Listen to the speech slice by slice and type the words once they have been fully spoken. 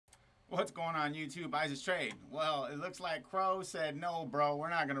What's going on YouTube? Isaac's Trade. Well, it looks like Crow said, no, bro, we're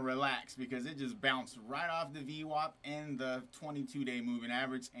not going to relax because it just bounced right off the VWAP and the 22-day moving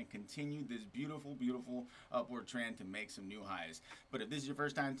average and continued this beautiful, beautiful upward trend to make some new highs. But if this is your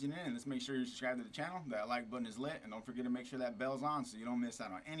first time tuning in, let's make sure you subscribe to the channel. That like button is lit, and don't forget to make sure that bell's on so you don't miss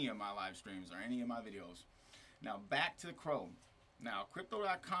out on any of my live streams or any of my videos. Now, back to the Crow. Now,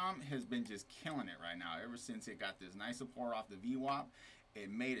 crypto.com has been just killing it right now ever since it got this nice support off the VWAP. It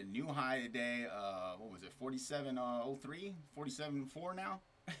made a new high today. What was it? 47.03, 47.4 now.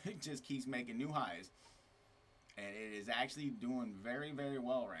 It just keeps making new highs, and it is actually doing very, very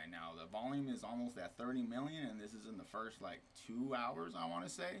well right now. The volume is almost at 30 million, and this is in the first like 2 hours, I want to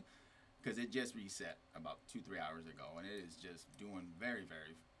say, because it just reset about 2-3 hours ago, and it is just doing very,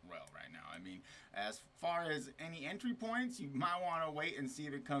 very well right now. I mean, as far as any entry points, you might want to wait and see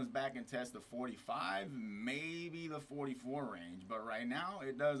if it comes back and tests the 45, maybe the 44 range. But right now,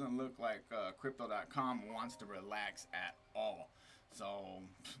 it doesn't look like crypto.com wants to relax at all. So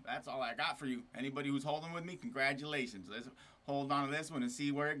that's all I got for you. Anybody who's holding with me, congratulations. Let's hold on to this one and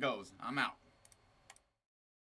see where it goes. I'm out.